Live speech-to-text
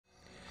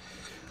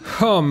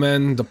Oh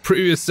man, the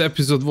previous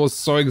episode was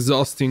so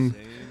exhausting.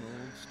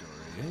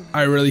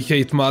 I really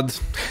hate mud.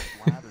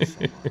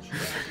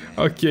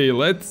 Okay,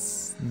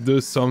 let's do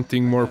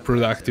something more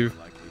productive.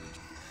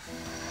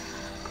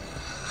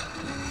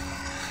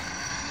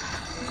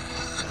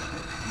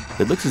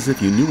 It looks as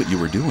if you knew what you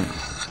were doing.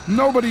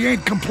 Nobody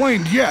ain't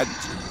complained yet,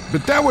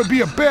 but that would be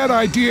a bad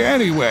idea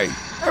anyway.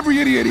 Every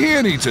idiot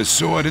here needs a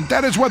sword, and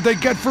that is what they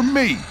get from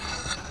me.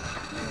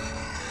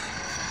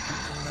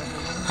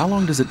 How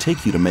long does it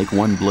take you to make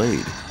one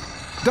blade?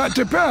 That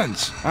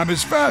depends. I'm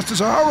as fast as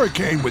a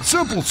hurricane with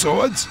simple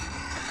swords.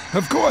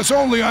 Of course,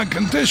 only on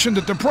condition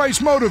that the price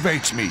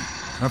motivates me.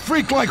 A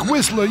freak like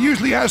Whistler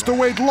usually has to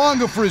wait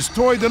longer for his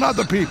toy than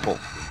other people.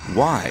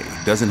 Why?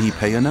 Doesn't he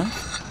pay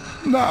enough?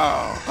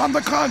 No, on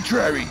the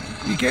contrary.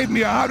 He gave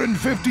me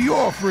 150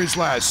 off for his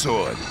last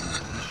sword.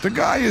 The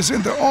guy is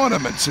into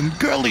ornaments and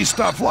girly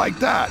stuff like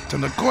that,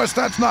 and of course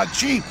that's not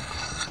cheap.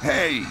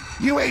 Hey,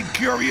 you ain't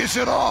curious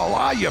at all,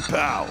 are you,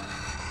 pal?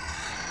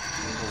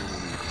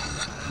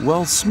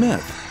 Well,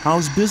 Smith,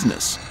 how's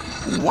business?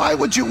 Why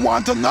would you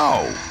want to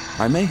know?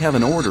 I may have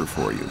an order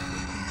for you.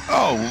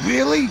 Oh,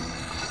 really?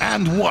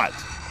 And what?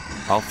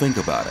 I'll think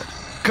about it.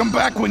 Come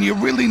back when you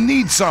really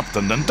need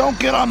something, and don't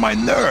get on my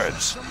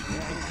nerves.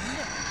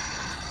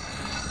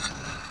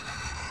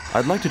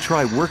 I'd like to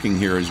try working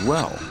here as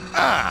well.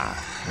 Ah,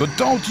 but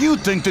don't you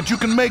think that you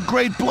can make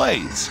great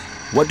blades?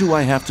 What do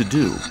I have to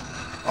do?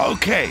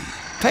 Okay,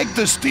 take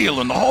the steel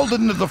and hold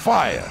it into the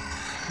fire.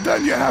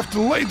 Then you have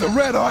to lay the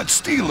red-hot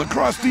steel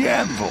across the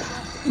anvil.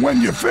 When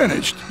you're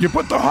finished, you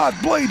put the hot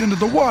blade into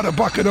the water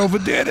bucket over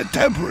there to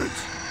temper it.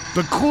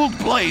 The cooled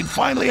blade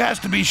finally has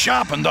to be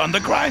sharpened on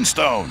the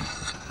grindstone.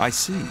 I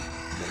see.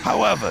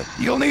 However,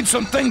 you'll need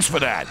some things for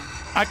that.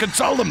 I could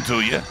sell them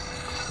to you.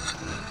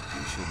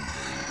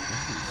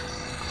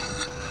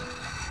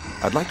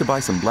 I'd like to buy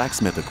some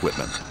blacksmith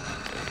equipment.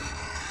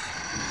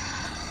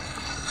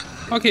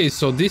 Okay,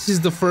 so this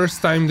is the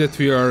first time that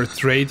we are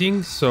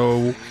trading,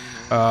 so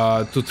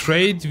to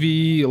trade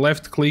we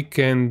left click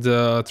and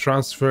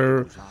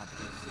transfer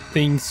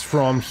things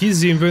from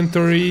his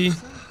inventory,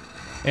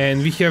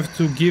 and we have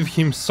to give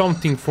him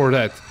something for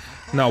that.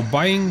 Now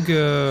buying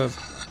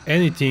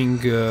anything,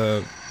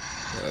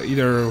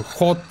 either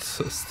hot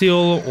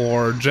steel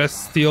or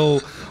just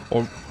steel,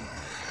 or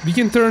we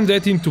can turn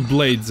that into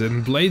blades,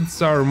 and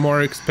blades are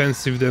more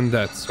expensive than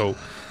that. So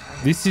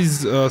this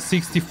is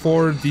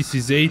 64, this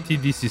is 80,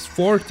 this is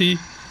 40.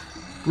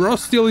 Raw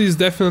steel is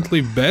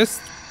definitely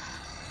best,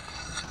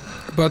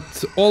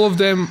 but all of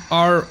them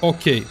are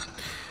okay,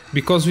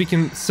 because we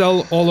can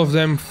sell all of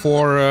them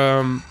for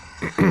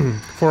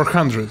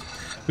 400.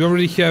 We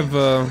already have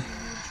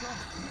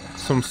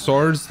some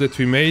swords that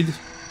we made.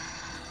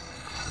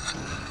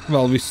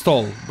 Well, we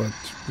stole, but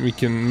we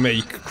can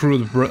make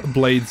crude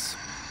blades,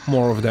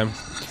 more of them.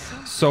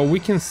 So we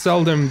can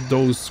sell them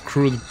those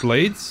crude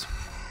blades.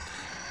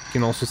 We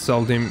can also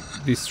sell them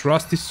this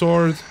rusty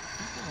sword,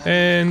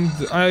 and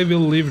I will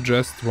leave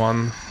just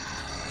one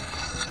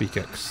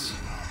pickaxe.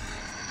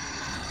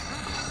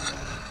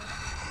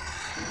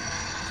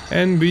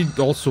 And we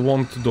also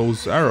want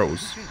those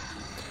arrows.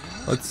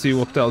 Let's see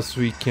what else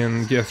we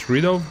can get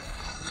rid of.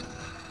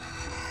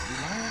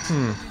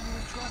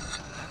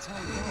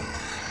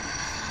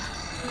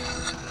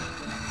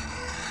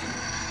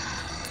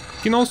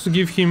 Can also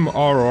give him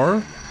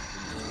our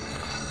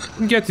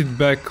get it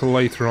back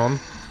later on.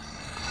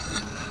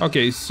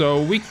 Okay,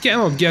 so we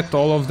cannot get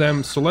all of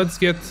them, so let's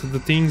get the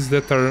things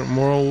that are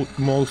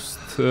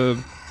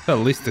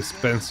least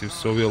expensive,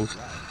 so we'll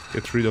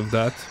get rid of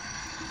that.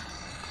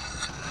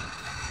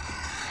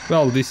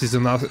 Well, this is a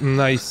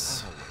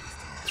nice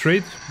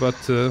trade, but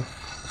let's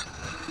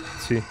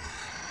see,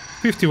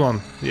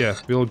 51, yeah,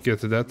 we'll get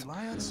to that.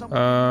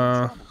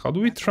 How do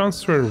we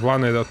transfer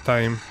one at a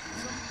time,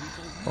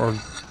 or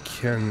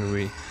can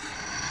we?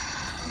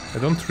 I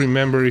don't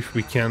remember if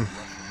we can.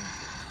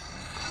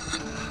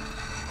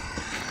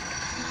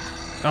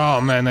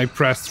 Oh man, I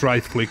pressed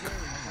right click.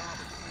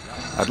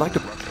 I'd like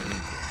to...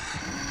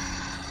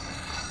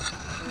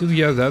 We'll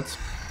get that.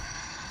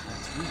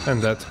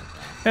 And that.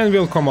 And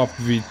we'll come up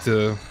with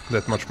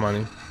that much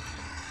money.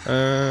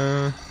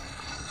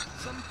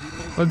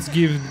 Let's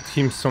give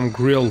him some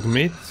grilled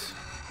meat.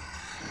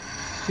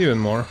 Even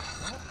more.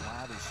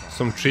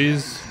 Some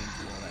cheese.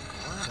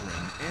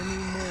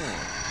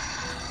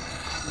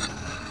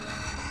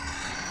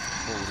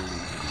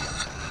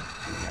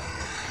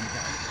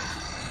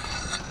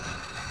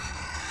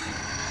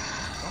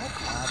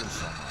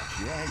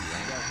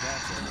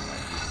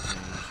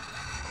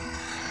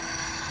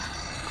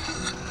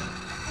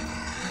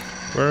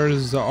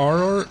 Where's the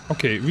armor?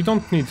 Okay, we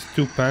don't need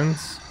 2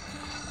 pans.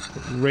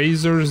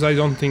 Razors, I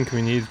don't think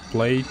we need.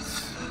 Plate.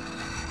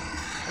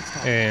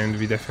 And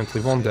we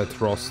definitely want that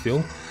raw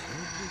steel.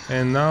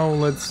 And now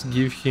let's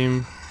give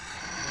him...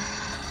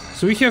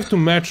 So we have to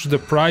match the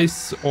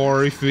price,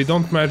 or if we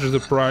don't match the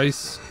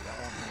price,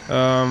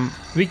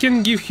 we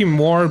can give him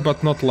more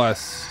but not less.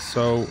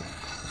 So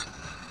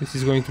this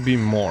is going to be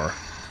more,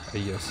 I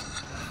guess.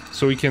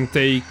 So we can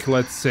take,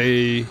 let's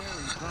say,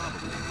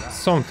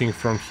 something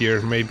from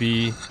here.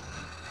 Maybe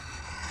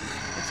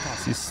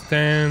this is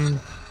 10.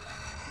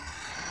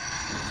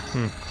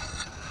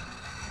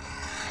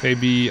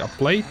 Maybe a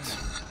plate.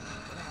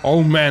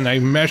 Oh man, I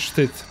meshed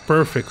it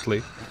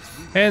perfectly.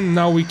 And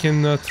now we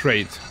can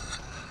trade.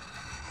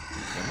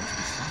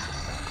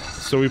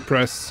 So we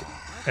press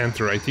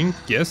enter, I think.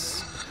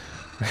 Yes.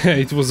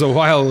 It was a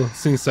while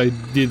since I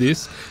did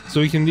this.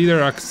 So we can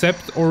either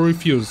accept or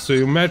refuse. So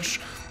you match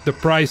the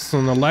price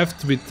on the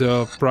left with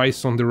the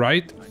price on the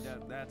right.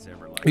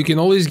 You can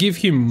always give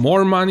him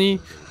more money,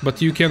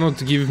 but you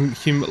cannot give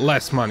him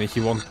less money. He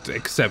won't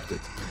accept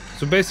it.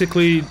 So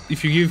basically,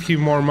 if you give him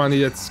more money,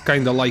 that's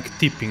kind of like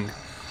tipping.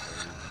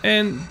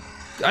 And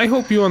I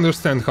hope you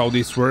understand how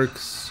this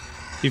works.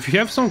 If you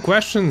have some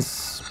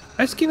questions,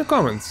 ask in the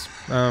comments.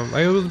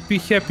 I will be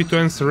happy to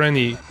answer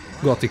any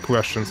Gothic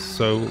questions,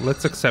 so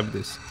let's accept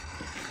this.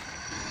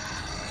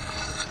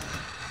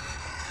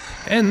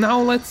 And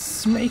now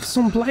let's make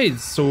some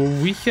blades. So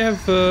we have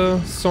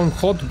some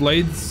hot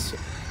blades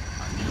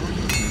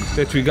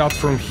that we got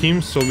from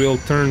him, so we'll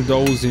turn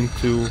those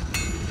into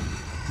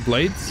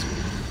blades.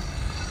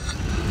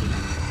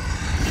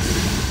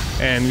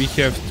 And we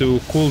have to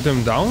cool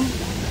them down.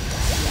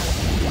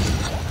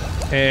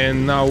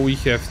 And now we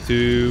have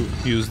to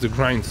use the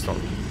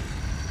grindstone.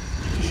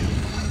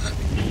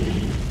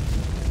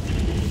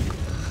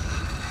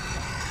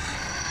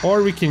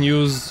 Or we can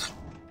use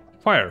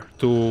fire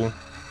to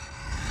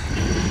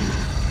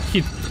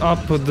heat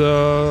up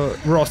the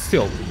raw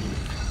steel.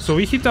 So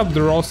we heat up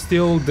the raw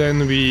steel,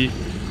 then we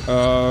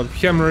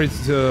hammer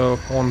it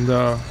on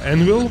the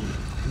anvil,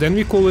 then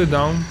we cool it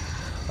down,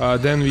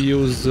 then we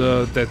use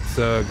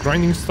that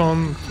grinding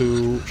stone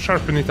to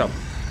sharpen it up.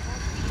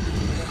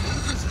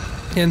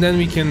 And then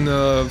we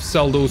can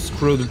sell those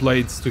crude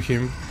blades to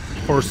him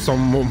for some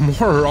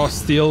more raw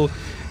steel,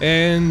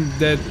 and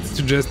that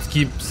just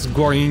keeps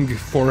going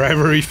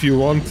forever if you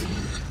want.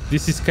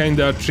 This is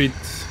kinda a cheat,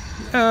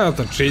 not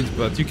a cheat,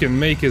 but you can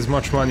make as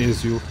much money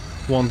as you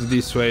want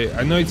this way.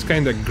 I know it's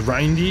kinda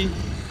grindy,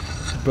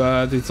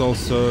 but it's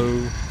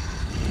also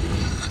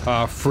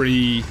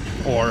free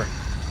ore.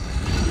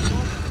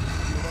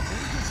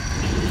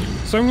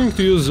 So I'm going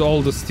to use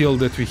all the steel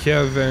that we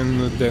have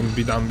and then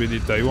be done with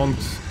it. I won't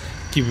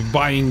keep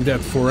buying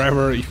that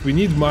forever. If we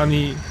need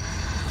money,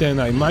 then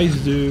I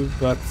might do,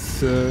 but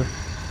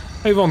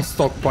I won't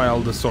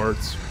stockpile the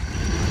swords.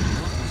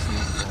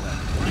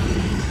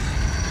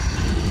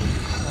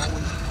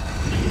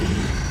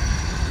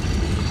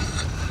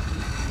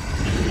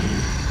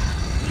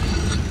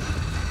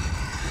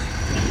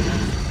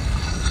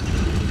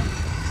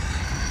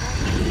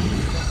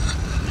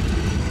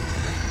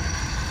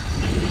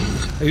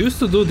 I used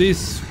to do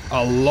this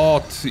a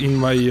lot in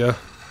my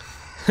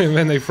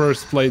when I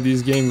first played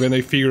this game, when I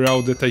figured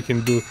out that I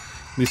can do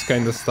this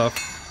kind of stuff.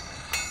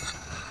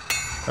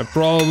 I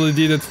probably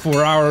did it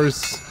for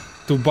hours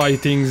to buy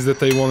things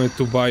that I wanted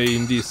to buy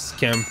in this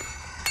camp.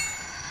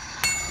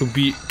 To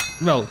be,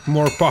 well,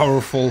 more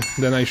powerful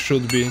than I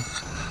should be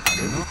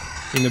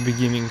in the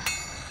beginning.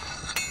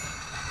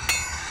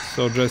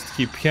 So just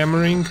keep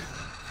hammering,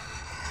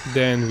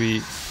 then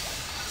we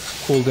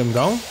cool them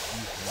down.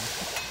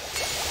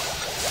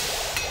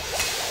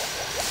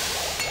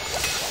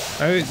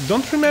 I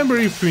don't remember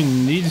if we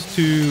need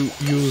to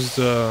use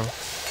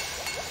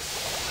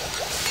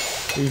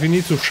if we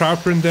need to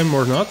sharpen them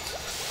or not.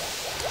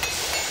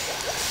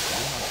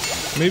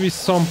 Maybe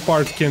some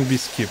part can be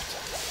skipped.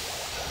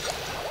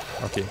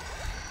 Okay.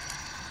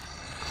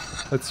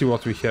 Let's see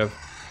what we have.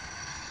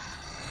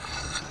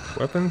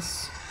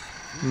 Weapons?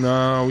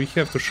 No, we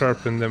have to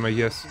sharpen them, I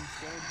guess.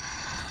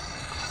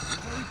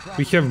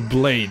 We have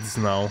blades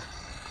now.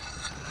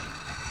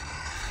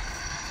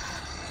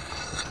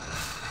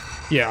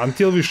 Yeah,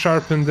 until we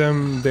sharpen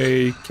them,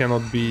 they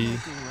cannot be...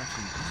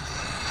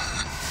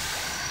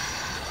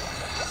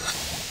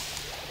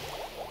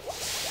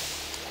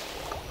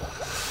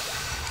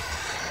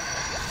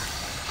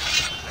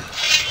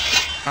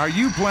 Are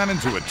you planning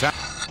to attack?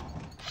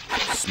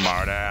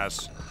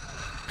 Smartass.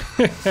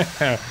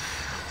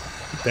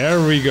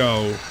 There we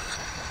go.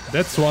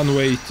 That's one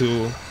way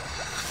to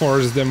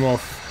force them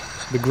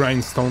off the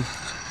grindstone.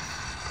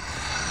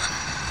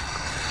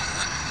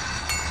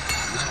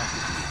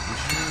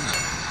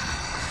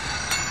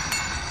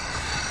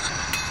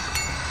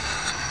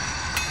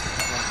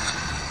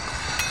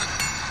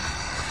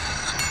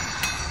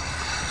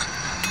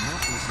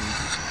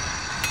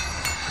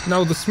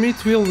 Now the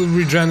smith will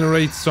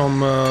regenerate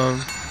some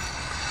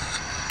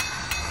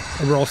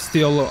raw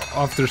steel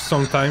after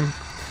some time,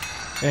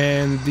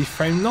 and if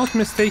I'm not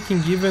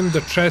mistaken, even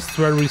the chest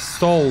where we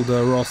stole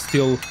the raw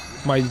steel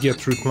might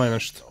get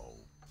replenished.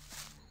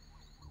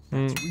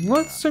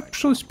 Let's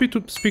actually speak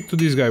to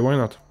this guy, why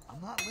not?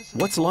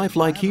 What's life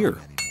like here?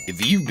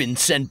 If you've been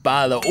sent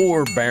by the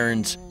ore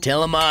barons,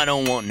 tell them I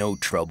don't want no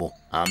trouble.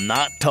 I'm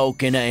not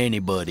talking to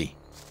anybody.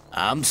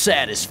 I'm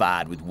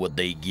satisfied with what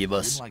they give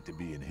us.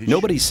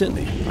 Nobody sent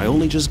me. I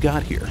only just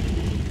got here.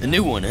 A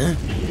new one, huh?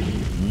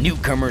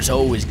 Newcomers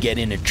always get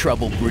into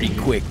trouble pretty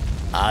quick.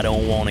 I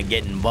don't want to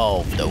get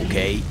involved,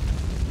 okay?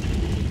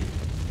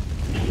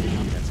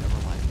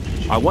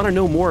 I want to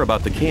know more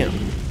about the camp.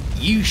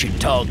 You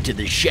should talk to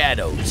the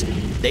Shadows.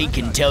 They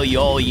can tell you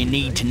all you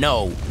need to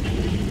know.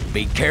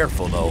 Be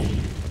careful, though.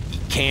 You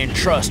can't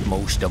trust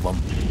most of them.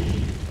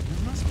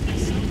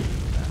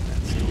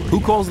 Who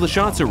calls the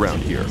shots around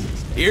here?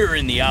 Here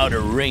in the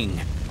outer ring,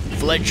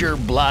 Fletcher,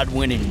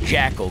 Bloodwind, and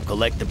Jackal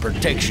collect the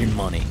protection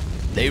money.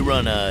 They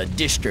run a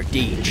district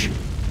each.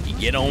 You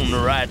get on the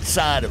right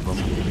side of them,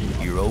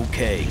 you're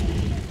okay.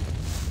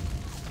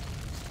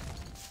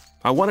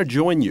 I want to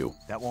join you.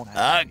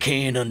 I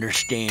can't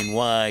understand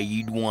why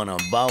you'd want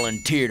to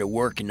volunteer to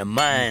work in the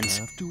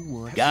mines.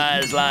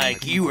 Guys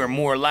like you are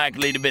more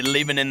likely to be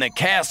living in the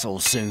castle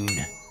soon.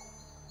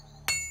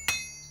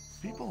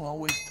 People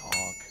always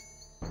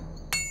talk.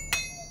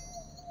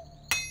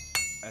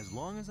 As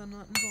long as I'm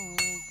not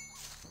involved.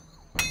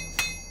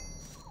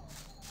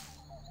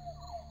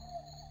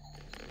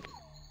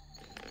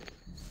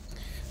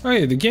 Oh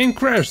yeah, the game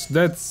crashed.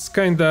 That's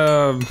kinda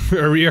a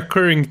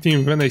reoccurring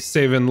theme when I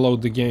save and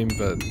load the game,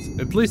 but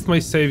at least my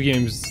save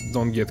games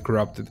don't get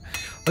corrupted.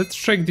 Let's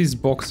check this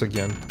box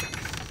again.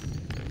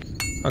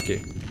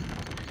 Okay.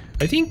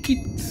 I think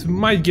it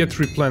might get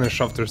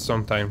replenished after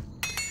some time.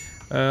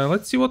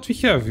 Let's see what we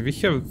have. We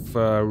have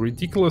a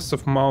ridiculous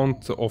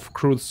amount of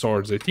crude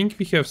swords. I think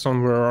we have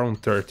somewhere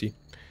around 30.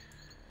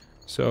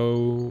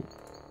 So,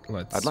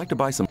 I'd like to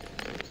buy some.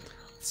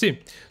 Let's see.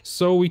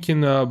 So we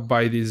can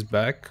buy this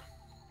back.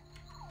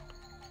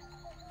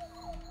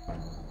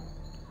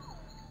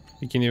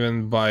 We can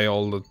even buy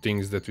all the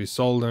things that we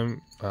sold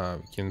them.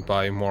 We can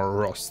buy more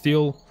raw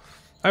steel.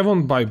 I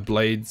won't buy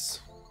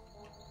blades.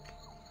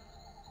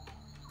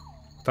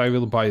 But I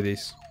will buy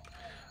this.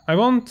 I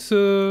won't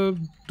do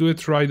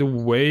it right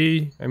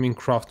away. I mean,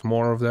 craft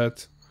more of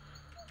that.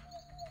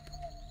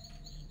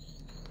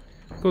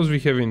 Because we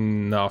have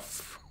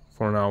enough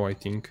for now, I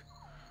think.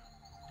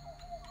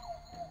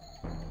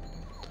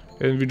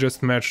 And we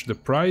just match the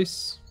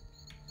price.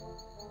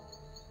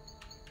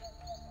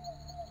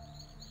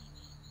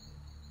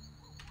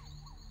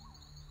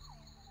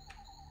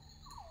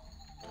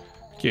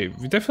 Okay,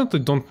 we definitely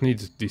don't need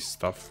this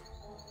stuff.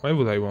 Why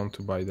would I want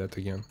to buy that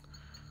again?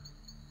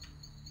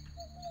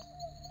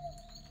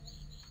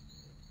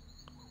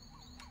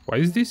 Why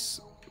is this?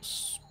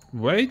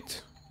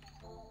 Wait,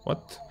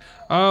 what?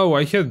 Oh,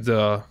 I had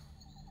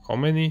how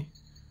many?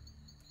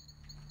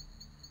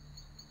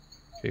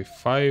 Okay,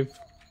 5.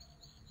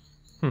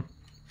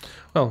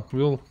 Well,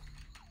 we'll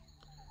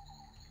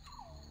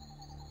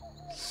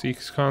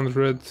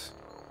 600.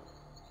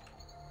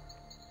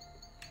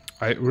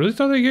 I really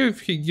thought I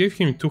gave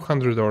him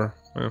 200, or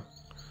well,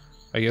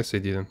 I guess I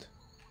didn't.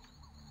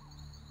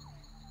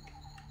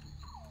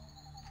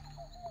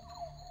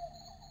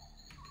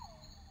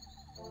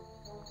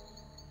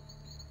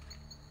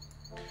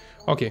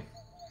 Okay,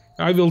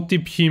 I will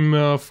tip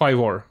him 5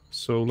 ore,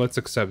 so let's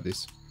accept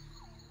this.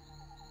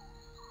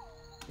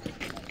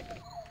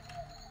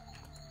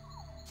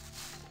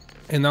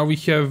 And now we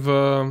have,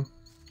 well,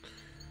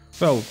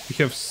 we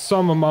have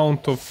some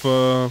amount of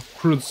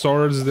crude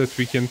swords that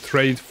we can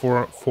trade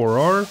for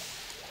ore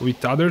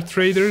with other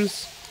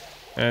traders,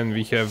 and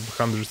we have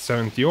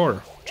 170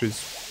 ore, which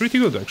is pretty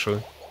good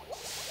actually.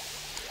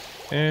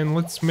 And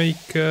let's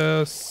make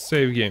a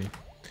save game.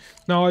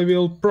 Now I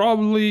will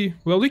probably,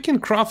 well, we can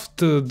craft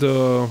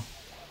the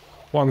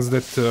ones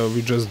that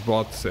we just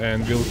bought,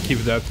 and we'll keep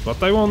that,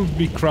 but I won't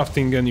be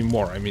crafting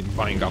anymore, I mean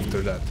buying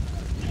after that.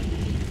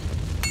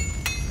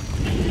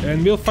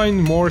 And we'll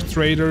find more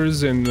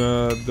traders, and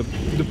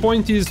the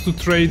point is to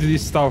trade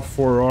this stuff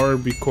for ore,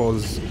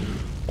 because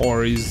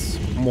ore is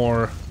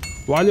more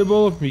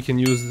valuable. We can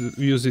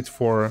use it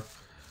for,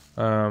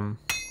 well,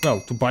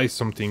 to buy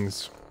some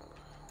things.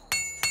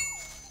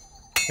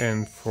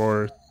 And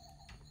for...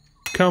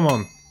 Come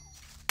on.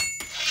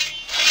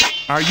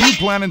 Are you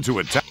planning to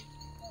attack?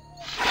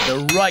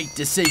 The right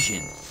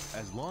decision.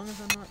 As long as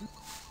I'm not...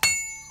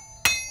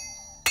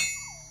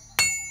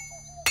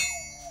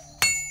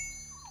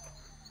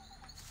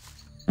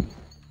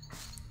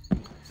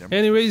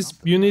 Anyways,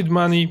 you need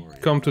money,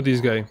 come to this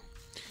guy.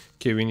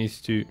 Okay, we need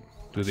to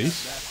do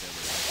this.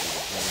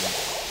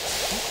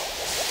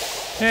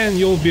 And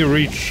you'll be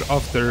rich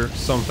after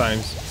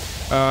sometimes.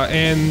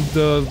 And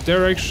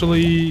there are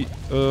actually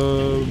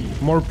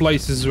more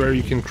places where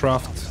you can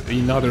craft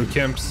in other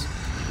camps.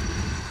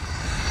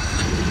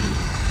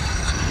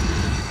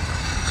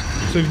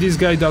 So if this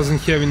guy doesn't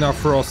have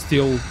enough raw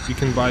steel, you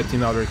can buy it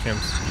in other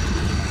camps.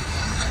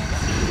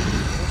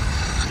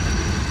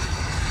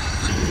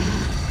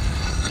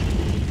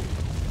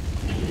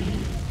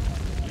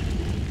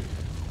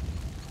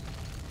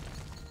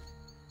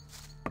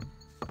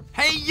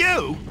 Hey,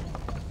 you!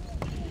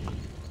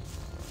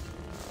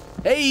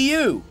 Hey,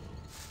 you!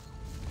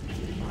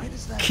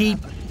 Keep...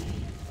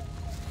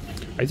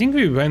 I think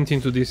we went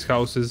into these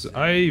houses.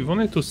 I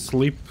wanted to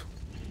sleep.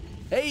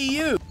 Hey,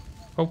 you!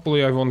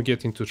 Hopefully I won't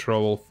get into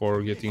trouble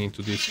for getting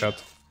into this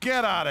hut.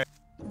 Get out of here!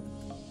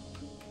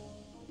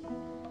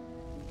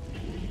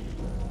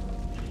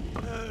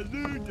 A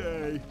new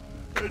day,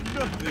 and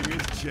nothing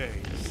has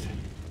changed.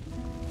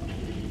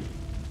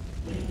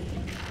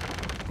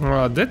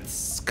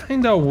 That's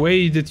kind of a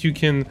way that you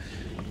can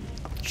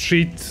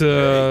cheat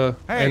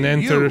and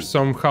enter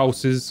some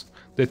houses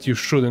that you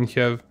shouldn't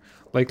have.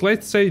 Like,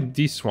 let's say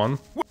this one.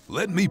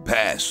 Let me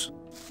pass.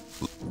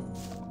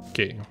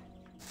 Okay.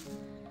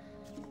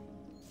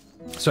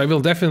 So I will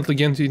definitely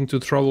get into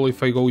trouble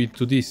if I go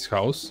into this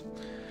house.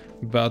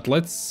 But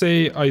let's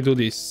say I do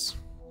this.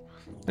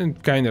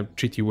 And kind of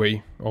cheaty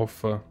way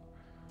of...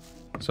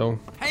 so...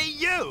 Hey,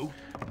 you!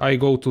 I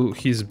go to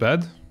his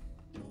bed.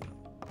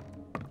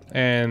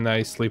 And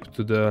I sleep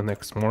to the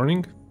next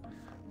morning.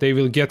 They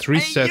will get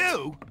reset. Hey,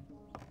 you!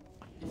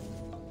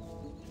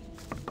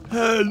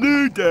 A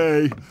new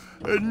day,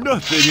 and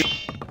nothing...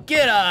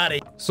 Get out of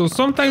here. So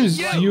sometimes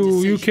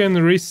you can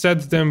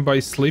reset them by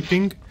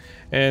sleeping,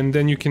 and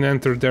then you can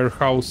enter their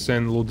house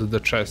and loot the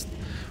chest.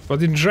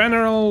 But in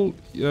general,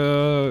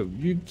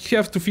 you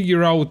have to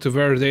figure out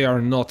where they are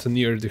not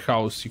near the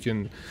house. You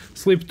can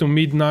sleep to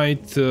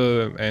midnight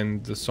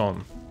and so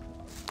on,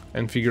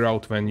 and figure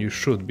out when you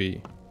should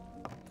be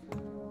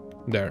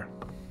there.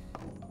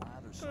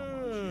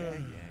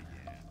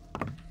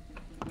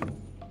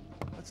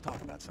 Let's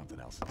talk about something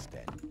else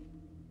instead.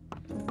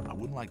 I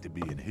wouldn't like to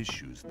be in his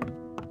shoes.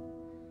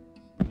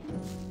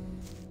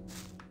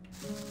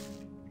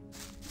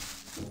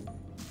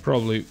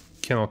 Probably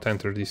cannot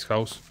enter this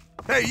house.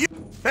 Hey, you!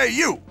 Hey,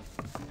 you!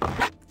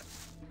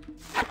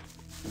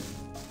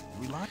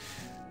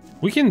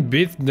 We can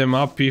beat them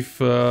up if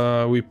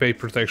we pay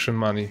protection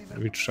money,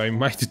 which I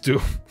might do.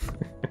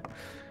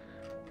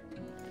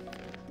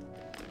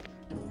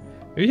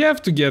 We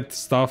have to get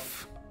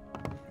stuff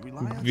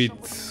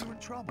with...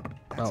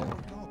 well,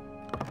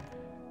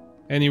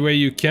 any way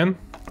you can.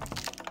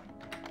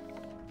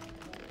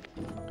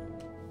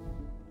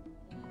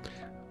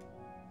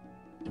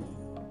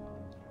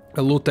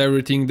 Loot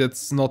everything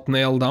that's not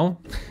nailed down.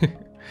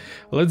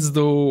 Let's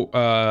do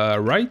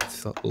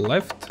right,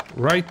 left,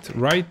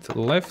 right,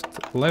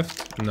 left,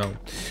 left. No.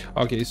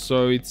 Okay,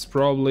 so it's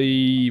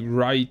probably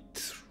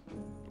right.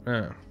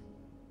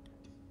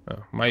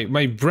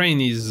 My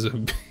brain is...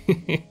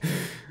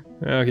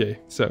 okay,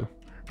 so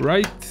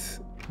right,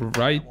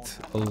 left.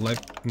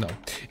 No,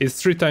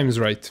 it's 3 times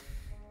right.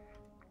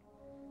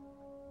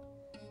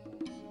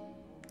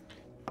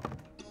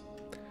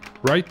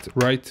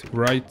 Right,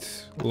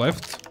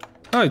 left.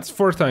 Ah, it's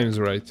 4 times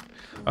right.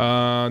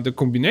 The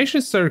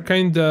combinations are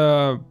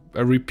kinda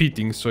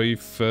repeating, so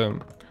if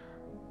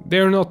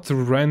they're not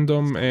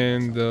random,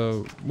 and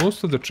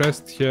most of the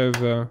chests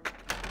have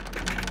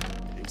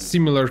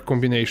similar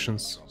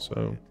combinations,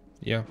 so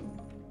yeah.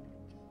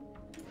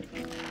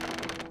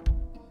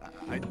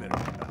 I'd better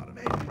about it,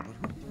 maybe, but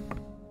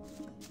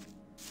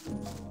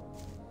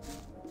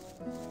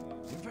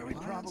you're very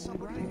probably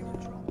right.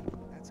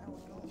 That's how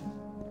it goes.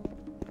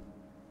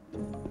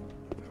 You're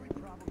very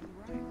probably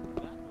right.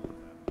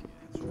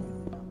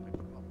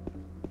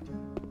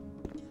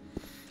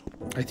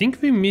 I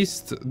think we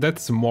missed...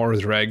 that's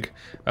Mordrag,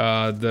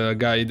 the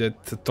guy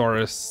that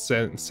Torres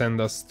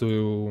sent us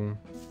to...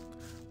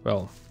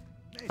 well,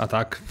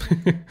 attack.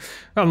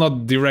 Well,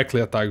 not directly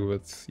attack,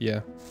 but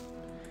yeah.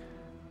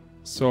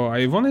 So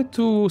I wanted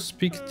to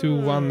speak to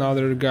one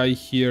other guy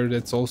here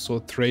that's also a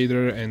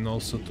trader, and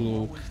also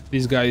to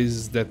these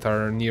guys that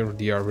are near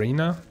the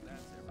arena.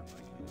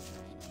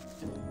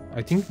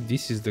 I think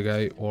this is the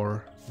guy,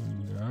 or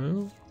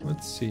no?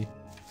 Let's see.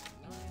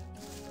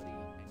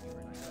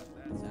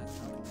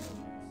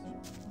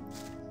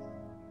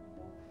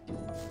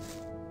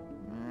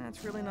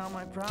 That's really not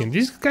my problem. Can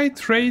this guy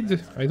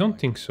trade? I don't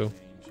think so.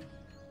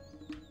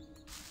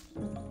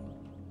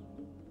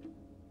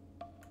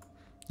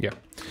 Yeah.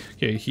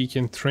 Okay, he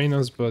can train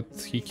us, but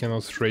he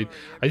cannot trade.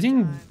 I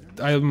think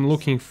I'm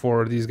looking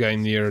for this guy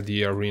near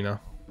the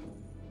arena.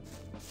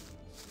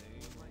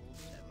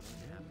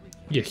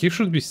 Yeah, he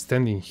should be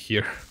standing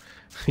here.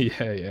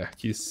 Yeah,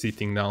 he's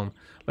sitting down.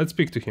 Let's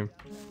speak to him.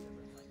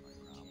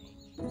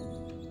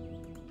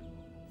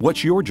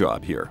 What's your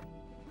job here?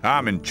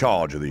 I'm in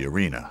charge of the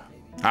arena.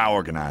 I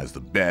organize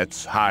the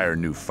bets, hire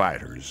new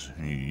fighters,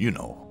 you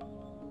know.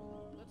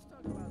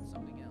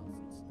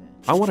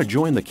 I want to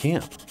join the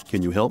camp.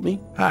 Can you help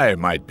me? I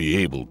might be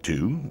able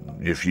to,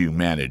 if you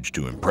manage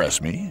to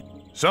impress me.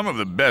 Some of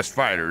the best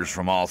fighters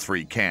from all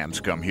 3 camps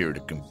come here to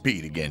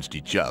compete against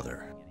each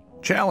other.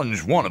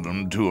 Challenge one of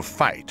them to a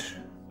fight.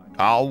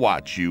 I'll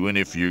watch you, and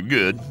if you're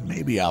good,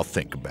 maybe I'll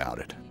think about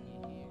it.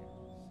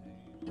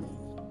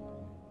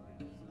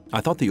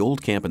 I thought the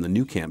old camp and the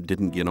new camp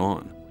didn't get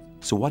on.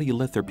 So why do you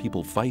let their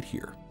people fight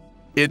here?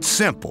 It's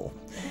simple.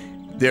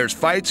 There's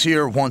fights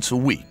here once a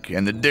week,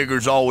 and the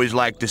diggers always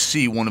like to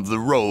see one of the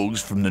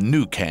rogues from the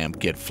new camp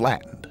get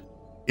flattened.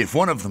 If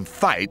one of them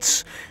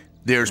fights,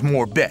 there's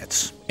more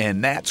bets,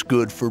 and that's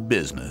good for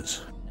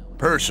business.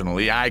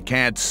 Personally, I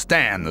can't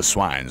stand the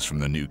swines from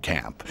the new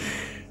camp,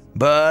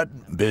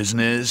 but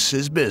business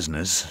is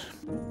business.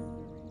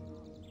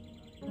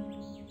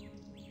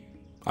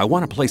 I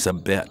want to place a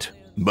bet.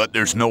 But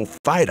there's no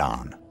fight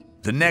on.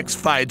 The next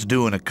fight's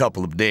due in a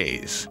couple of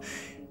days.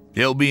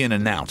 There'll be an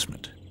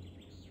announcement.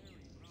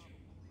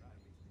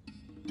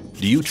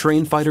 Do you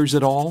train fighters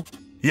at all?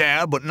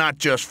 Yeah, but not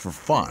just for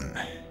fun.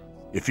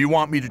 If you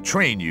want me to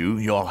train you,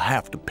 you'll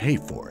have to pay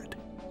for it.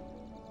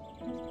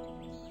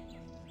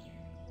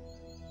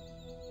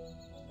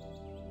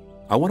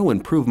 I want to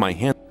improve my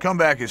hand. Come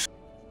back as...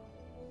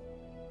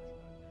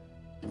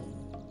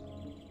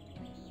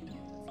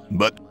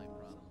 But...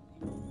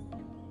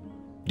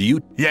 Do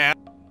you? Yeah.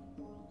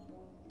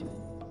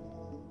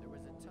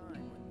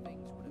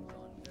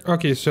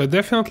 Okay, so I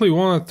definitely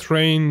want to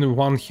train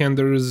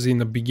one-handers in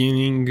the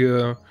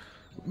beginning.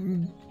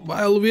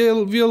 Well,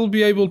 we'll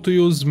be able to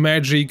use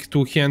magic,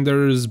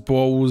 two-handers,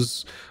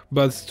 bows,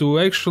 but to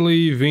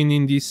actually win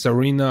in this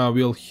arena,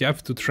 we'll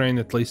have to train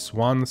at least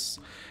once.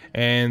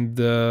 And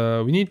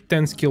we need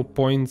 10 skill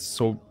points,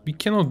 so we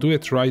cannot do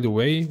it right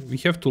away. We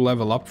have to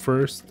level up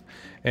first,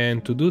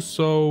 and to do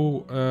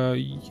so,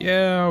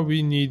 yeah,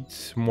 we need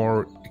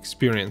more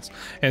experience.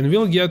 And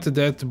we'll get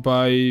that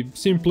by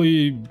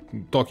simply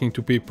talking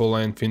to people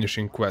and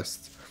finishing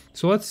quests.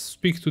 So let's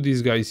speak to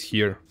these guys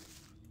here.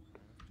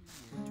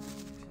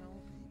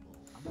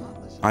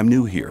 I'm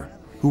new here.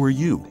 Who are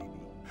you?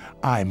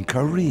 I'm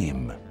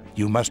Kareem.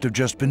 You must have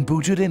just been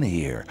booted in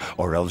here,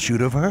 or else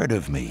you'd have heard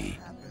of me.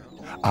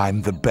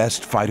 I'm the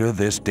best fighter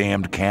this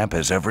damned camp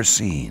has ever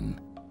seen.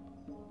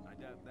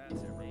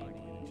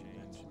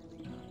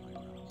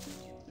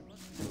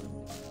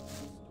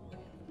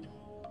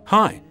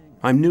 Hi,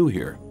 I'm new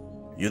here.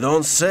 You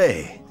don't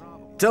say.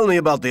 Tell me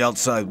about the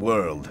outside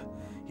world.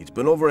 It's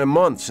been over a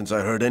month since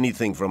I heard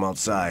anything from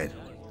outside.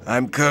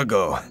 I'm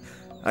Kurgo.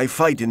 I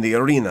fight in the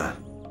arena.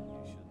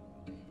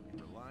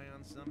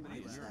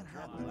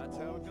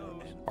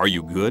 Are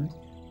you good?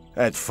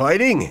 At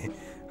fighting?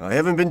 I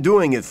haven't been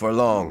doing it for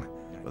long,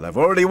 but I've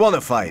already won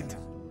a fight.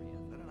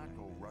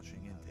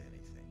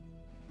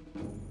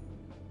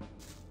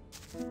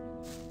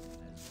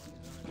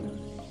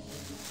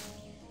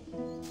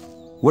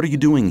 What are you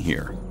doing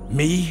here?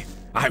 Me?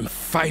 I'm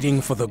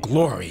fighting for the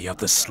glory of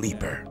the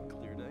Sleeper.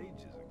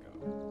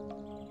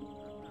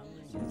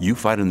 You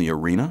fight in the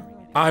arena?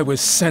 I was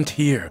sent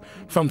here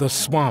from the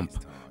swamp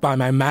by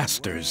my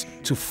masters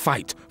to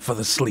fight for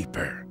the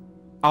Sleeper.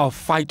 I'll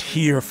fight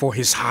here for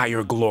his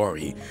higher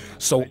glory,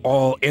 so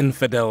all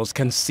infidels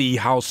can see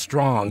how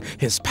strong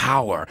his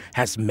power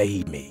has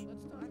made me.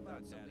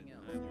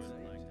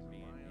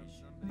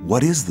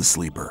 What is the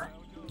Sleeper?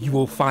 You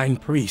will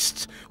find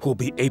priests who'll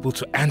be able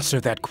to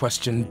answer that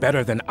question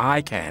better than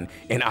I can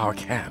in our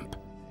camp.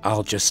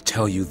 I'll just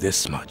tell you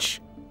this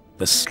much.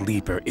 The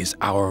Sleeper is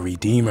our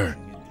Redeemer.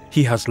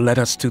 He has led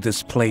us to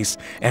this place,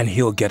 and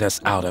he'll get us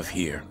out of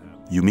here.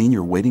 You mean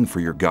you're waiting for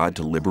your god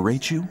to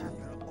liberate you?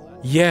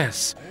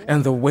 Yes,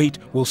 and the wait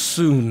will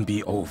soon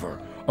be over.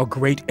 A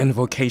great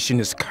invocation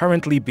is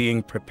currently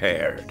being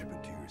prepared.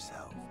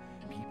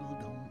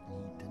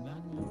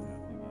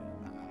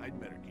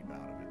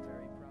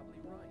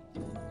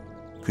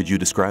 Could you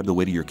describe the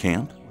way to your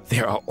camp?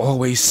 There are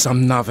always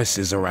some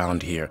novices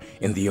around here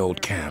in the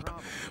old camp,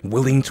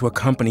 willing to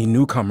accompany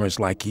newcomers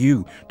like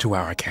you to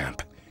our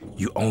camp.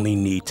 You only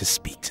need to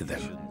speak to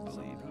them.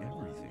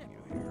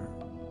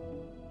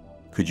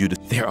 Could you?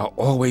 There are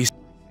always...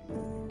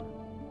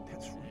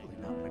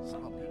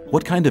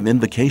 What kind of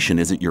invocation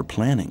is it you're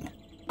planning?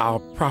 Our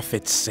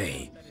prophets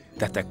say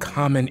that the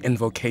common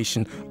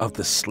invocation of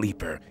the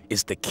Sleeper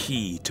is the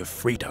key to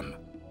freedom.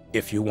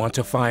 If you want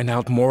to find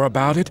out more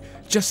about it,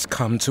 just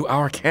come to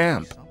our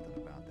camp.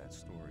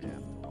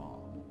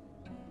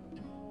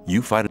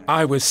 You fight.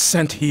 I was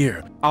sent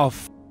here.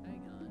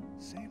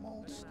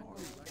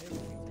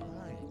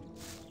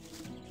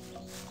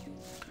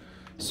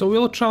 So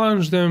we'll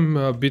challenge them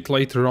a bit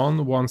later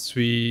on once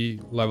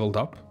we leveled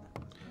up.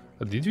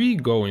 Did we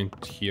go in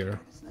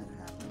here?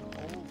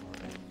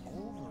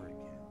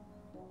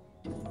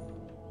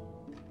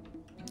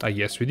 I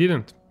guess we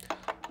didn't.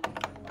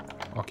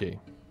 Okay,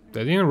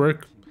 that didn't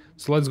work.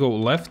 So let's go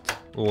left,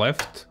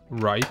 left,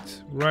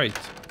 right, right.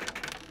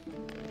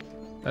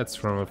 That's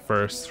from a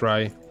first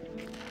try.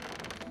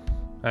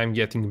 I'm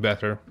getting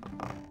better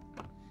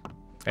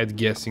at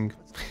guessing.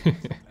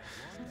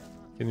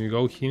 Can we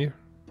go here?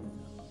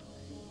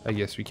 I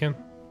guess we can.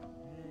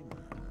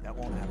 That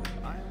won't happen.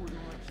 I would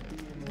like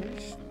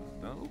to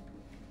no.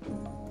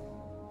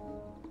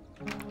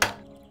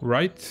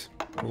 Right,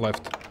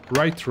 left,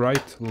 right,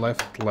 right,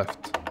 left,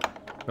 left.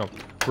 No,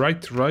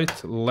 right,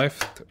 right,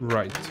 left,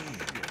 right.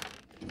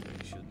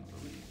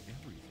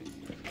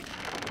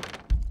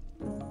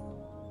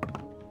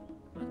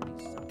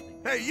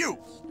 Hey, you!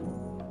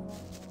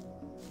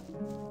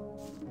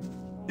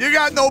 You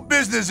got no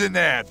business in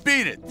there.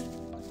 Beat it.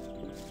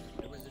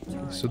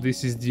 So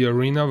this is the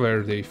arena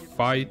where they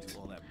fight.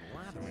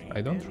 I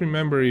don't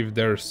remember if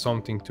there's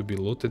something to be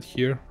looted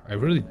here. I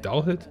really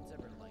doubt it.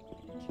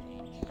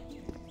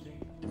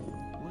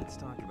 Let's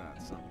talk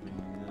about something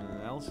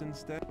else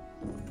instead.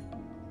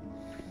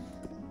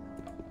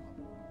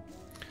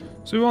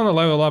 So we want to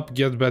level up,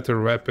 get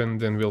better weapon,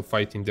 then we'll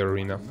fight in the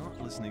arena.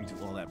 Not listening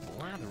to all that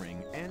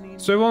blathering any...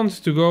 So I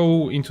want to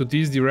go into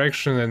this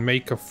direction and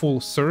make a full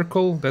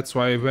circle. That's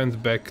why I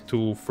went back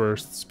to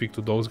first speak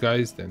to those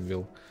guys, then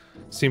we'll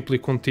simply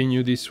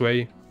continue this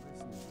way.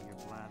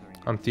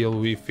 until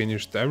we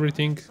finished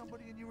everything,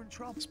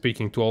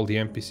 speaking to all the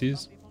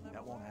NPCs.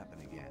 That won't happen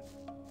again.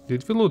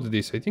 Did we loot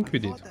this? I think we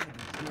did.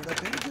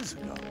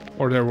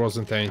 Or there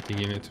wasn't anything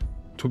in it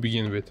to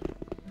begin with.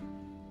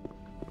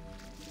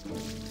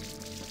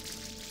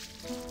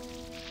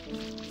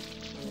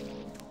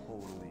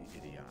 Totally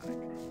idiotic.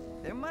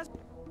 There must.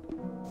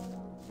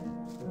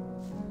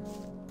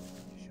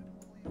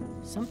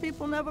 Some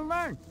people never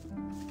learn.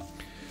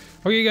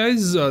 Okay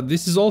guys,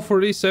 this is all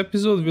for this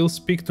episode. We'll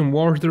speak to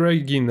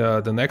Mordred in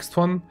the next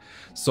one.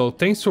 So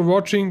thanks for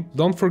watching,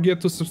 don't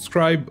forget to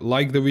subscribe,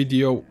 like the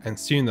video, and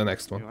see you in the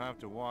next one. You have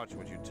to watch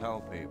what you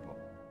tell people.